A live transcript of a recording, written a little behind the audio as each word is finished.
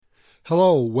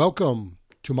Hello, welcome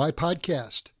to my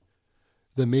podcast,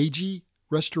 The Meiji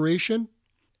Restoration,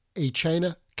 A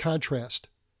China Contrast.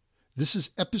 This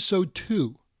is Episode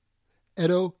 2,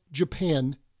 Edo,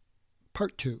 Japan,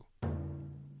 Part 2.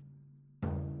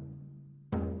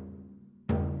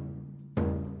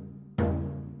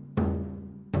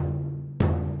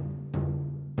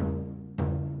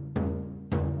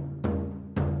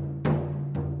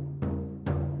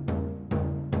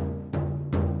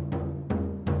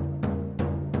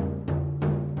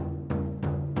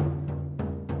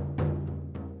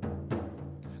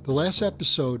 The last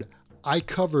episode, I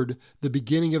covered the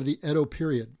beginning of the Edo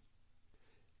period.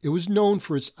 It was known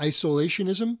for its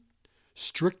isolationism,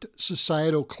 strict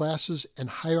societal classes and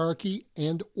hierarchy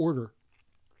and order.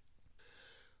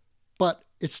 But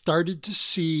it started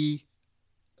to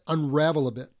unravel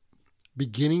a bit,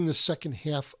 beginning the second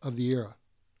half of the era.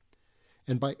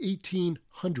 And by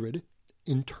 1800,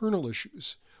 internal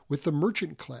issues with the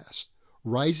merchant class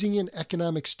rising in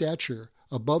economic stature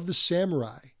above the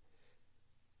samurai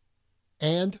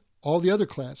and all the other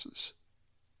classes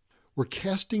were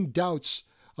casting doubts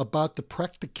about the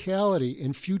practicality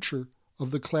and future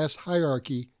of the class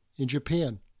hierarchy in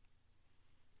Japan.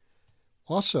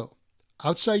 Also,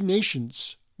 outside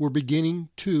nations were beginning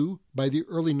to, by the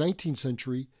early 19th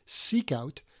century, seek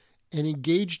out and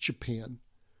engage Japan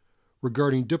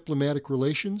regarding diplomatic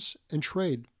relations and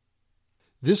trade.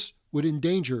 This would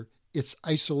endanger its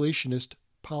isolationist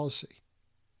policy.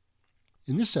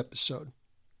 In this episode,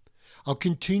 I'll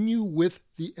continue with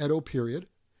the Edo period,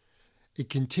 a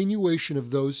continuation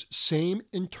of those same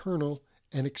internal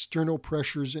and external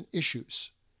pressures and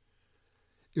issues.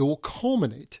 It will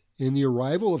culminate in the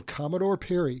arrival of Commodore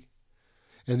Perry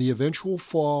and the eventual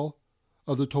fall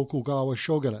of the Tokugawa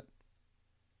shogunate.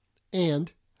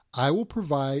 And I will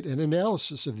provide an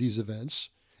analysis of these events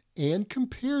and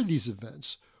compare these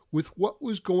events with what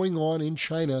was going on in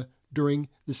China during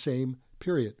the same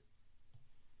period.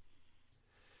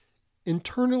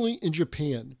 Internally in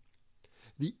Japan,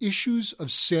 the issues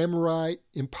of samurai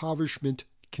impoverishment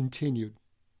continued.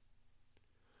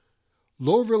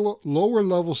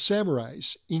 Lower-level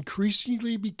samurais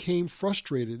increasingly became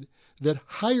frustrated that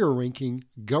higher-ranking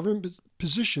government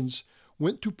positions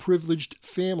went to privileged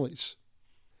families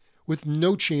with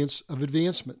no chance of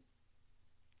advancement.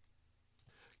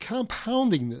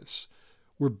 Compounding this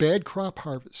were bad crop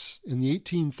harvests in the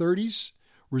 1830s,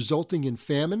 resulting in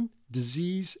famine,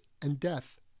 disease, and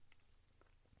death.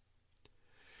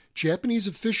 Japanese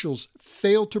officials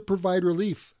failed to provide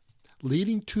relief,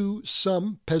 leading to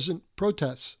some peasant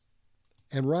protests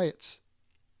and riots.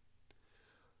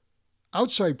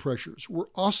 Outside pressures were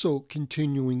also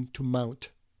continuing to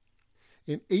mount.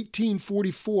 In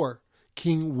 1844,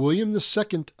 King William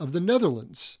II of the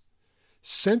Netherlands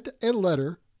sent a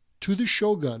letter to the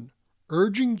shogun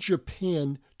urging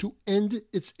Japan to end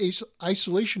its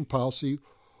isolation policy,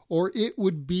 or it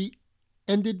would be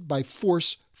ended by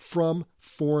force from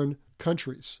foreign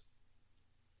countries.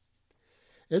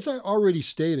 As I already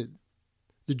stated,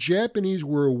 the Japanese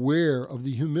were aware of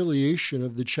the humiliation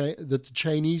that the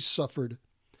Chinese suffered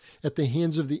at the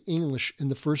hands of the English in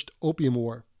the First Opium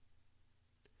War.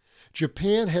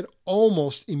 Japan had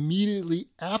almost immediately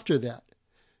after that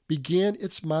began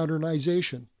its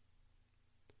modernization.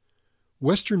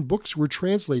 Western books were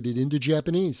translated into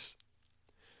Japanese.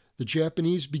 The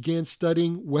Japanese began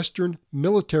studying Western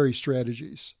military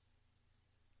strategies.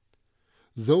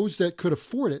 Those that could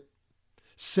afford it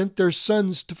sent their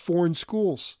sons to foreign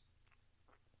schools.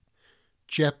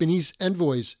 Japanese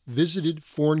envoys visited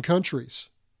foreign countries.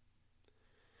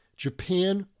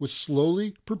 Japan was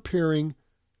slowly preparing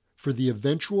for the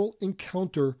eventual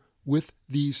encounter with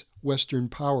these Western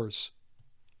powers.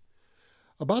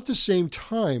 About the same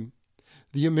time,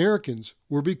 the Americans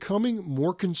were becoming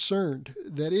more concerned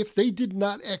that if they did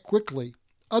not act quickly,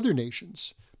 other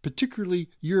nations, particularly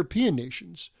European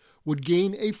nations, would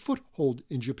gain a foothold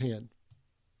in Japan.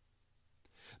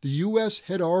 The U.S.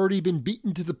 had already been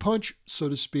beaten to the punch, so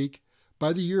to speak,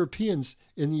 by the Europeans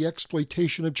in the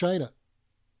exploitation of China.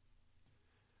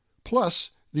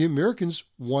 Plus, the Americans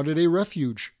wanted a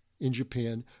refuge in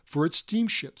Japan for its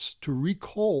steamships to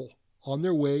recoal on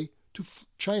their way to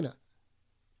China.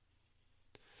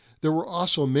 There were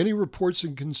also many reports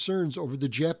and concerns over the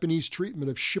Japanese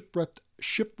treatment of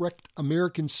shipwrecked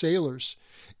American sailors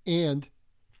and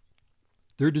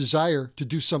their desire to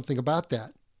do something about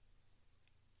that.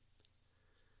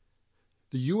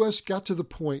 The U.S. got to the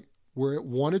point where it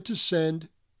wanted to send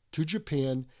to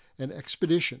Japan an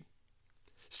expedition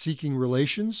seeking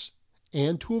relations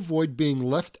and to avoid being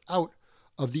left out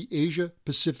of the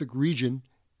Asia-Pacific region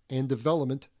and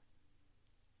development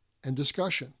and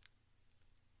discussion.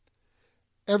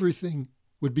 everything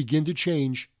would begin to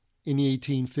change in the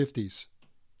 1850s.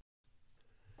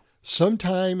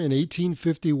 Sometime in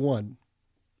 1851,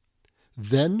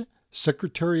 then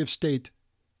Secretary of State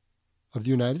of the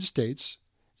United States,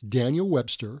 Daniel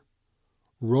Webster,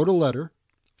 wrote a letter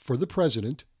for the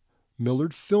President,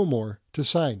 Millard Fillmore, to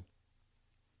sign.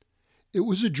 It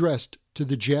was addressed to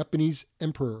the Japanese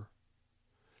Emperor,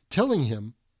 telling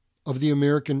him of the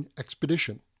American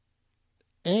expedition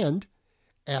and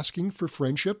asking for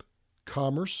friendship,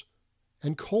 commerce,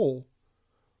 and coal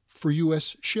for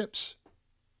U.S. ships.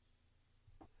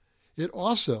 It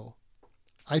also,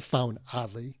 I found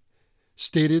oddly,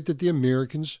 stated that the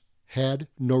Americans had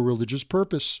no religious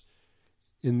purpose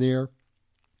in their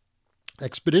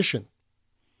expedition.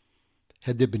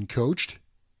 Had they been coached?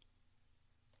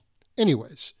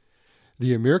 Anyways,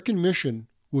 the American mission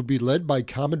would be led by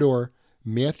Commodore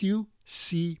Matthew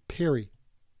C. Perry.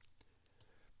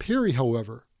 Perry,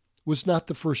 however, was not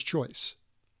the first choice.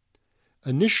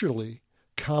 Initially,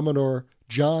 Commodore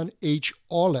John H.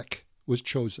 Aulick was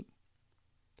chosen.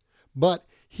 But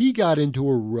he got into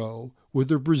a row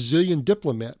with a Brazilian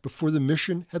diplomat before the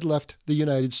mission had left the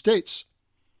United States.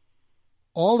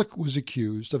 Aulick was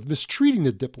accused of mistreating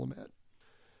the diplomat,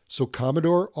 so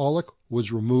Commodore Aulick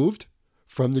was removed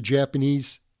from the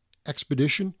Japanese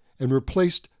expedition and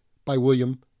replaced by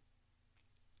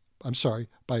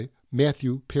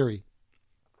Matthew Perry.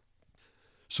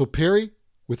 So Perry,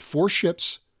 with 4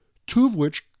 ships, 2 of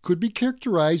which could be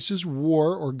characterized as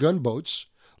war or gunboats,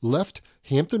 left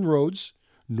Hampton Roads,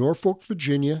 Norfolk,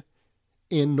 Virginia,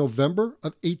 in November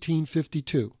of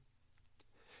 1852.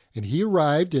 And he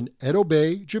arrived in Edo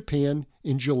Bay, Japan,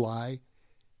 in July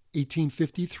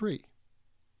 1853.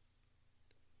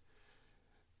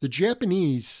 The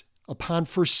Japanese, upon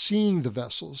first seeing the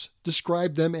vessels,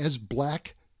 described them as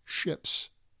black ships.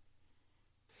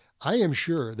 I am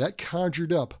sure that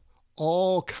conjured up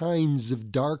all kinds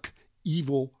of dark,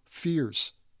 evil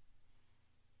fears.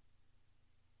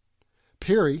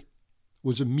 Perry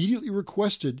was immediately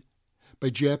requested by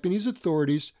Japanese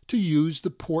authorities to use the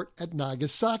port at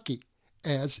Nagasaki,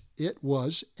 as it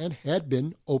was and had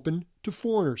been open to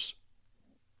foreigners.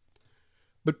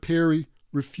 But Perry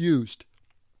refused,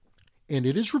 and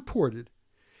it is reported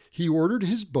he ordered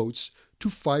his boats to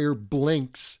fire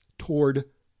blanks toward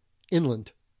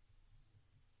inland.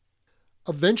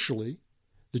 Eventually,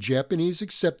 the Japanese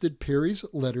accepted Perry's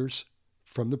letters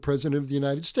from the President of the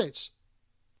United States,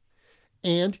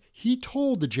 and he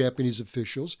told the Japanese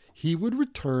officials he would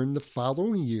return the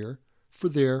following year for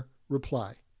their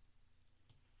reply.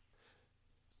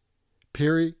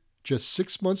 Perry, just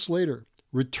 6 months later,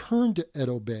 returned to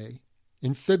Edo Bay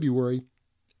in February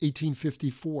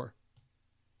 1854.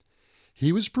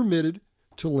 He was permitted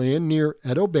to land near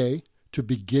Edo Bay to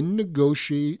begin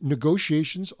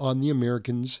negotiations on the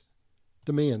Americans'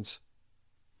 demands.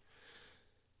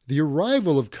 The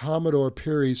arrival of Commodore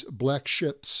Perry's black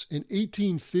ships in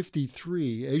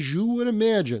 1853, as you would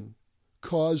imagine,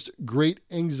 caused great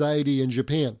anxiety in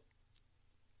Japan.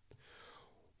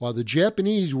 While the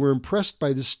Japanese were impressed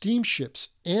by the steamships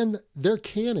and their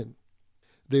cannon,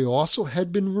 they also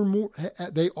had been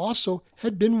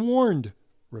warned,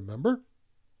 remember,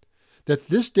 that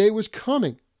this day was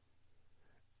coming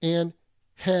and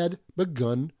had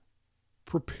begun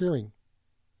preparing.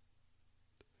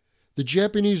 The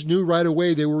Japanese knew right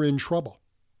away they were in trouble,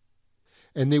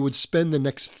 and they would spend the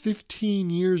next 15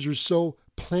 years or so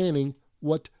planning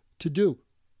what to do.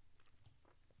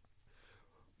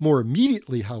 More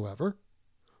immediately, however,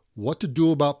 what to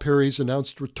do about Perry's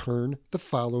announced return the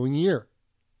following year.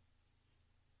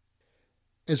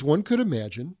 As one could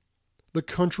imagine, the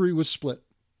country was split.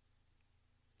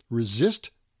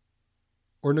 Resist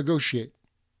or negotiate.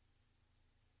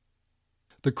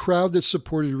 The crowd that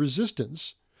supported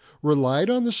resistance relied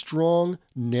on the strong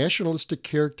nationalistic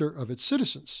character of its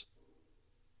citizens.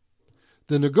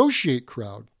 The negotiate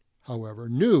crowd, however,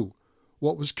 knew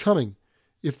what was coming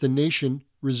if the nation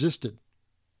resisted.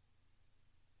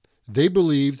 They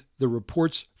believed the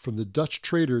reports from the Dutch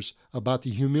traders about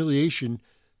the humiliation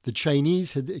the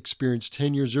Chinese had experienced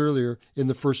 10 years earlier in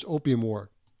the First Opium War.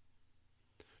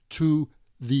 To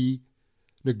the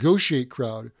negotiate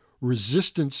crowd,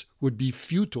 resistance would be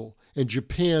futile and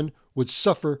Japan would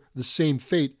suffer the same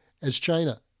fate as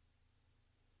China.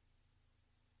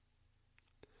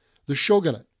 The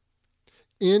shogunate,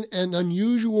 in an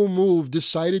unusual move,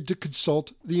 decided to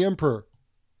consult the emperor.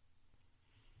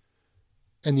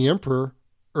 And the emperor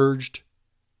urged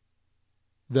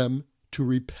them to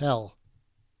repel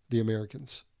the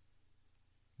Americans.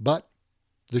 But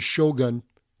the shogun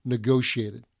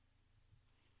negotiated.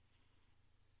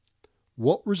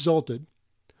 What resulted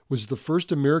was the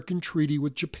first American treaty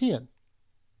with Japan.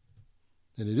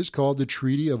 And it is called the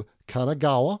Treaty of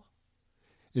Kanagawa,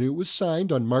 and it was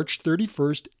signed on March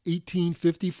 31st,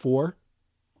 1854,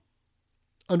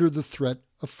 under the threat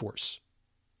of force.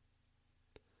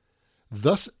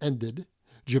 Thus ended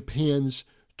Japan's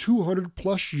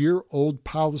 200-plus-year-old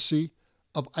policy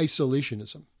of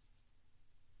isolationism.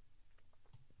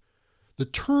 The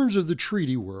terms of the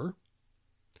treaty were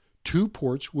 2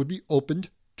 ports would be opened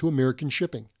to American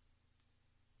shipping.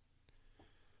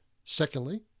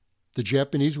 Secondly, the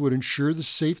Japanese would ensure the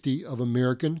safety of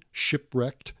American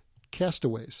shipwrecked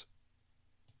castaways.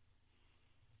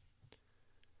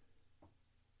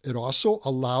 It also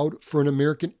allowed for an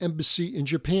American embassy in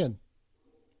Japan.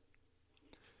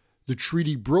 The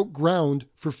treaty broke ground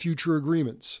for future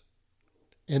agreements,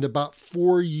 and about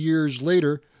 4 years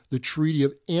later, the Treaty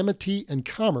of Amity and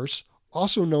Commerce,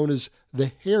 also known as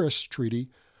the Harris Treaty,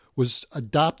 was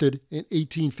adopted in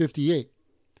 1858.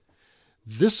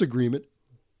 This agreement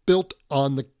built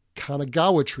on the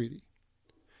Kanagawa Treaty,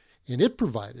 and it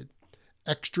provided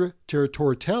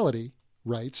extraterritoriality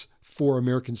rights for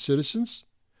American citizens,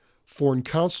 foreign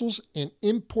consuls, and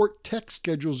import tax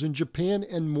schedules in Japan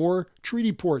and more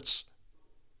treaty ports.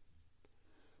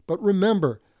 But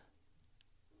remember,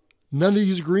 none of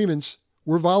these agreements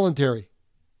were voluntary.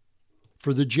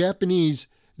 For the Japanese,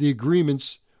 the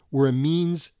agreements were a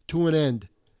means to an end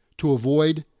to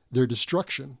avoid their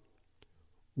destruction,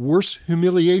 worse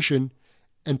humiliation,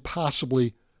 and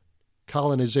possibly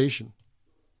colonization.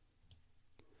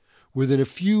 Within a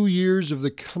few years of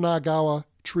the Kanagawa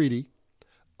Treaty,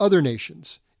 other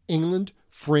nations, England,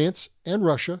 France, and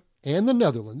Russia, and the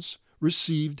Netherlands,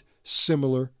 received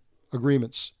similar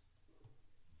agreements.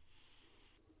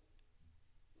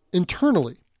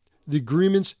 Internally, the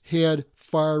agreements had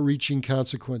far-reaching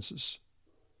consequences.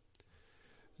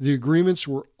 The agreements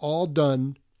were all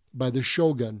done by the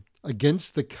shogun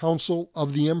against the counsel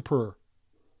of the emperor.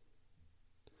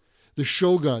 The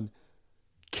shogun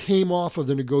came off of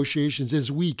the negotiations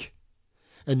as weak,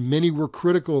 and many were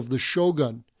critical of the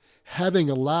shogun having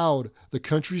allowed the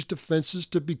country's defenses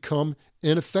to become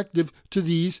ineffective to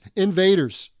these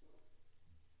invaders.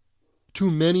 To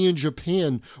many in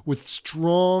Japan with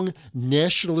strong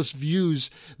nationalist views,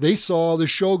 they saw the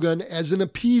shogun as an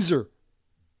appeaser.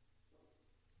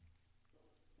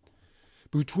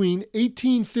 Between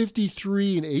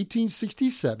 1853 and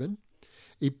 1867,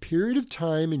 a period of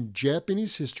time in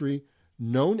Japanese history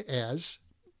known as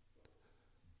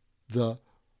the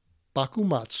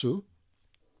Bakumatsu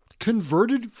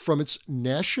converted from its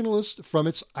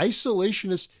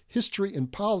isolationist history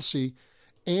and policy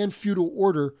and feudal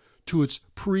order to its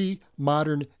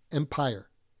pre-modern empire.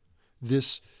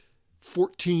 This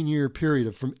 14-year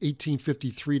period from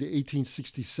 1853 to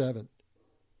 1867.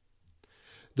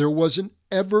 There was an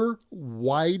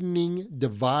ever-widening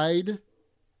divide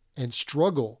and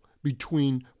struggle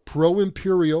between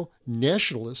pro-imperial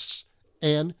nationalists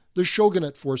and the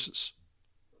shogunate forces.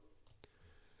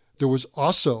 There was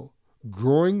also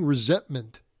growing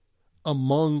resentment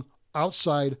among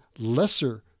outside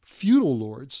lesser feudal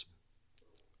lords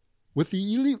with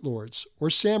the elite lords or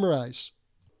samurais.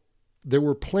 There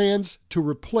were plans to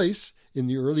replace, in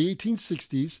the early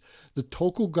 1860s, the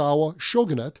Tokugawa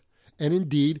shogunate and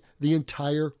indeed the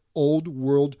entire Old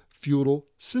World feudal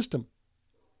system.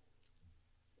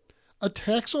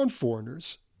 Attacks on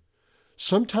foreigners,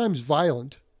 sometimes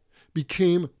violent,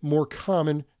 became more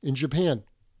common in Japan.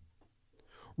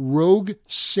 Rogue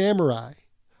samurai,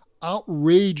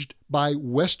 outraged by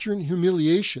Western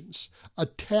humiliations,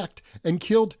 attacked and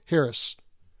killed Harris,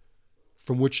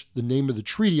 from which the name of the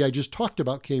treaty I just talked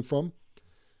about came from,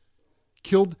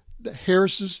 killed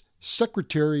Harris's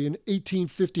secretary in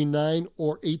 1859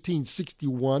 or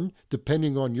 1861,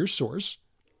 depending on your source.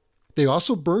 They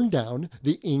also burned down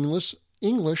the English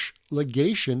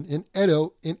legation in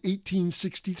Edo in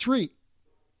 1863.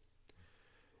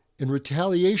 In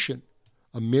retaliation,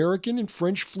 American and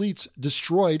French fleets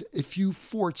destroyed a few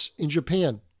forts in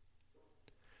Japan.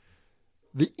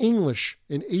 The English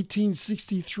in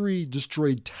 1863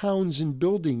 destroyed towns and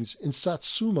buildings in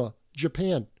Satsuma,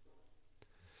 Japan.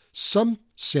 Some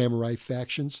samurai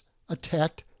factions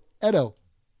attacked Edo.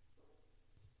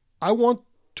 I want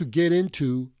to get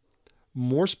into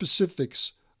more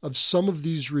specifics of some of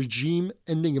these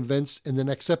regime-ending events in the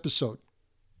next episode.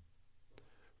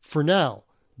 For now,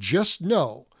 just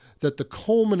know that the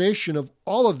culmination of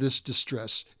all of this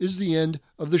distress is the end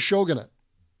of the shogunate.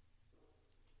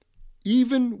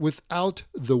 Even without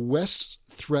the West's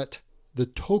threat, the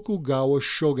Tokugawa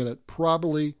shogunate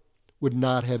probably would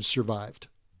not have survived.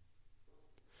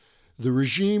 The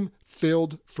regime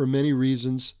failed for many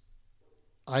reasons,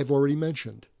 I've already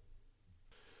mentioned.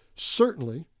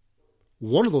 Certainly,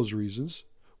 one of those reasons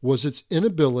was its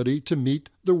inability to meet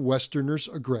the Westerners'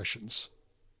 aggressions.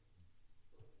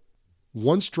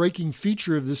 One striking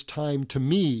feature of this time to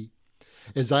me,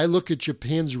 as I look at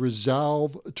Japan's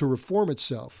resolve to reform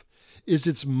itself, is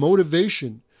its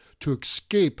motivation to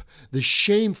escape the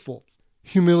shameful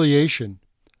humiliation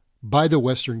by the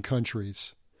Western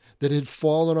countries that had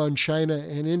fallen on China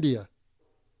and India.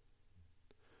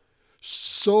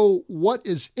 So what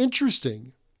is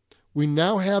interesting, we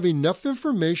now have enough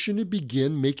information to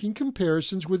begin making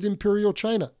comparisons with Imperial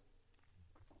China.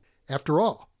 After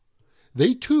all,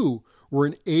 they too were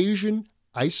an Asian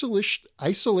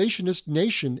isolationist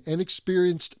nation and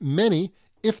experienced many,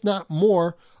 if not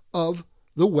more, of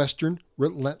the Western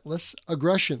relentless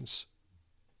aggressions.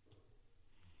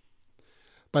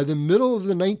 By the middle of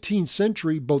the 19th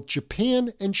century, both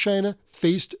Japan and China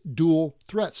faced dual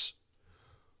threats: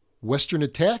 Western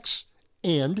attacks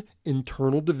and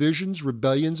internal divisions,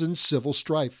 rebellions, and civil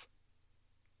strife.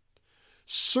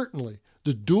 Certainly,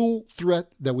 the dual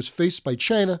threat that was faced by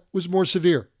China was more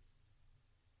severe.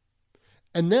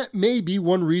 And that may be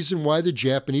one reason why the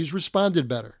Japanese responded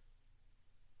better.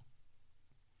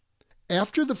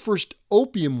 After the First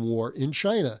Opium War in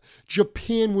China,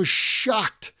 Japan was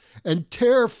shocked and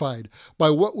terrified by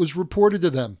what was reported to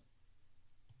them.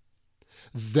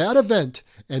 That event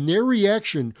and their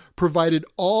reaction provided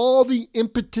all the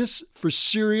impetus for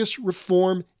serious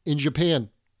reform in Japan.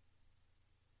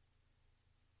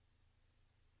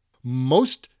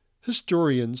 Most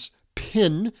historians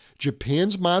pin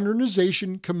Japan's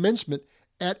modernization commencement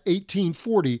at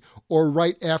 1840 or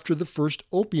right after the First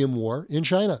Opium War in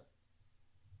China.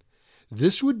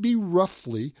 This would be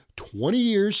roughly 20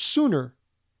 years sooner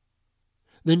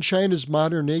than China's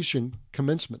modernization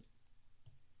commencement.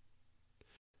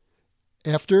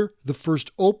 After the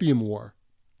First Opium War,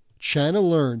 China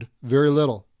learned very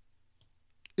little.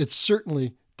 It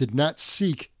certainly did not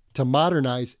seek to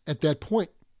modernize at that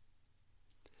point.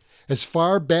 As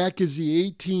far back as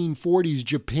the 1840s,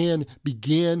 Japan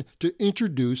began to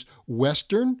introduce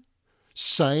Western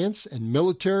science and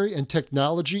military and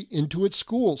technology into its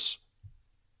schools.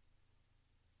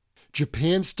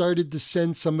 Japan started to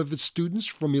send some of its students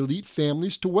from elite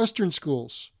families to Western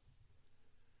schools.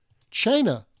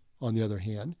 China, on the other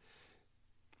hand,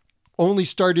 only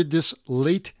started this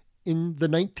late in the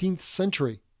 19th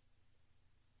century.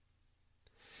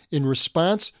 In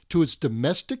response to its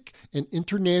domestic and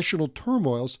international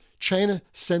turmoils, China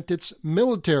sent its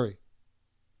military.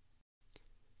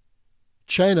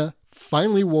 China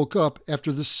finally woke up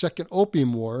after the Second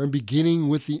Opium War, and beginning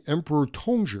with the Emperor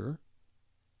Tongzhi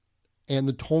and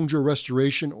the Tongzhi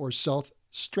Restoration or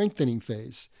self-strengthening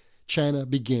phase, China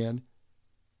began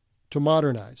to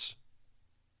modernize.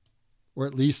 Or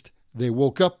at least they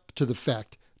woke up to the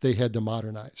fact they had to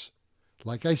modernize.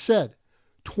 Like I said,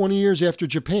 20 years after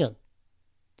Japan.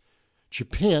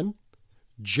 Japan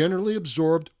generally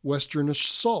absorbed Western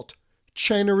assault.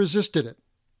 China resisted it.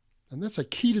 And that's a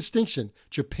key distinction.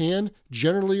 Japan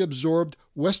generally absorbed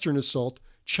Western assault.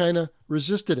 China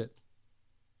resisted it.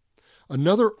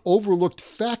 Another overlooked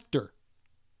factor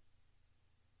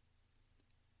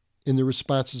in the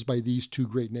responses by these two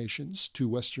great nations to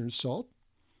Western assault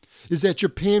is that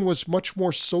Japan was much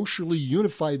more socially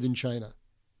unified than China.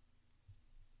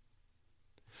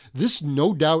 This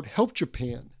no doubt helped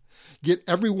Japan get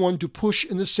everyone to push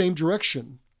in the same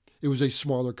direction. It was a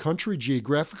smaller country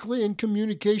geographically, and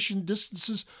communication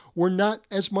distances were not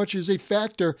as much as a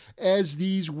factor as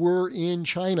these were in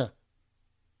China.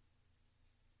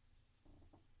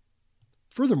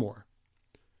 Furthermore,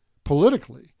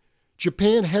 politically,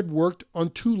 Japan had worked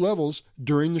on two levels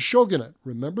during the shogunate.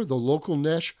 Remember, the local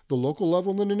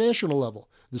level and the national level,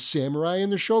 the samurai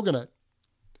and the shogunate.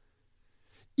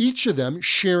 Each of them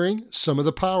sharing some of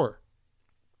the power.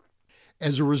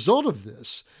 As a result of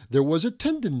this, there was a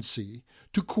tendency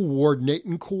to coordinate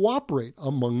and cooperate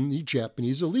among the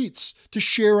Japanese elites, to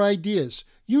share ideas.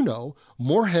 You know,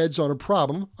 more heads on a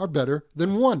problem are better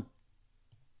than one.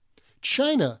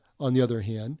 China, on the other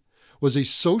hand, was a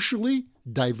socially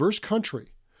diverse country,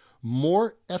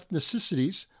 more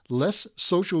ethnicities, less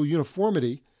social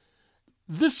uniformity.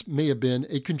 This may have been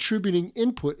a contributing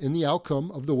input in the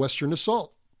outcome of the Western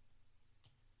assault.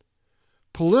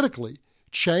 Politically,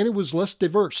 China was less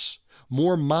diverse,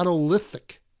 more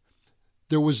monolithic.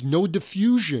 There was no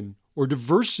diffusion or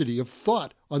diversity of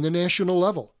thought on the national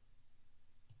level.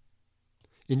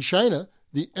 In China,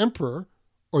 the emperor,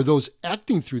 or those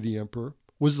acting through the emperor,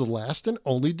 was the last and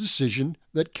only decision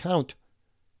that count.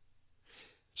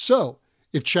 So,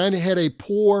 if China had a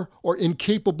poor or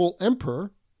incapable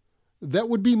emperor, that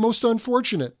would be most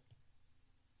unfortunate.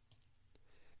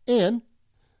 And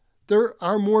there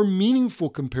are more meaningful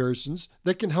comparisons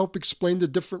that can help explain the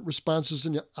different responses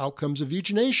and outcomes of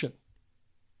each nation.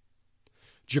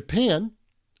 Japan,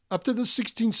 up to the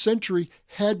 16th century,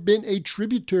 had been a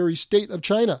tributary state of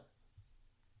China.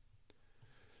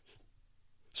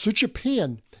 So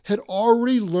Japan had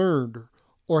already learned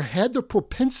or had the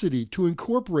propensity to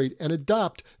incorporate and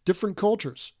adopt different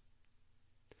cultures.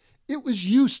 It was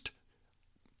used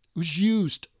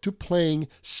to playing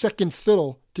second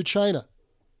fiddle to China.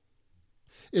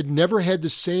 It never had the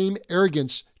same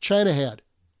arrogance China had.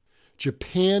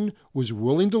 Japan was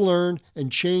willing to learn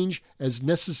and change as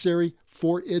necessary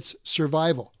for its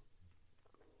survival.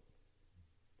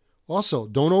 Also,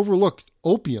 don't overlook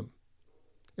opium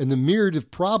and the myriad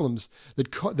of problems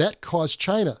that caused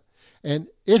China, and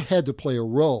it had to play a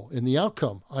role in the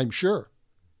outcome, I'm sure.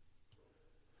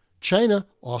 China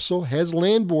also has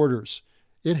land borders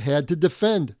it had to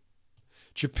defend.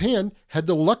 Japan had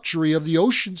the luxury of the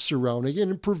ocean surrounding it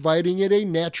and providing it a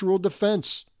natural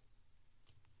defense.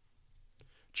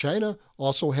 China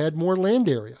also had more land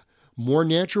area, more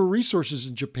natural resources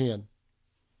in Japan.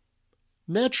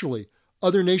 Naturally,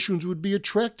 other nations would be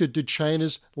attracted to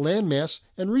China's landmass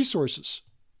and resources.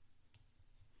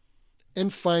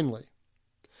 And finally,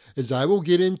 as I will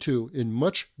get into in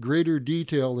much greater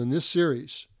detail in this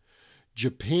series,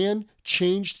 Japan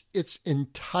changed its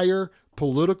entire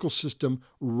political system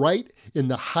right in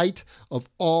the height of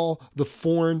all the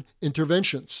foreign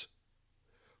interventions,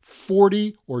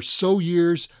 40 or so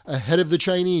years ahead of the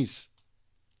Chinese.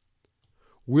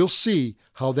 We'll see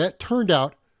how that turned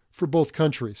out for both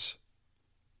countries.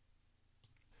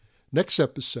 Next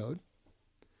episode,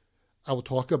 I will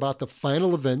talk about the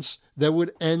final events that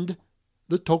would end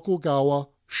the Tokugawa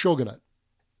shogunate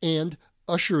and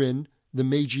usher in the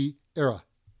Meiji era.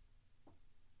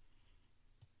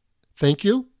 Thank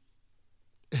you.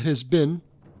 It has been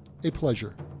a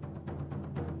pleasure.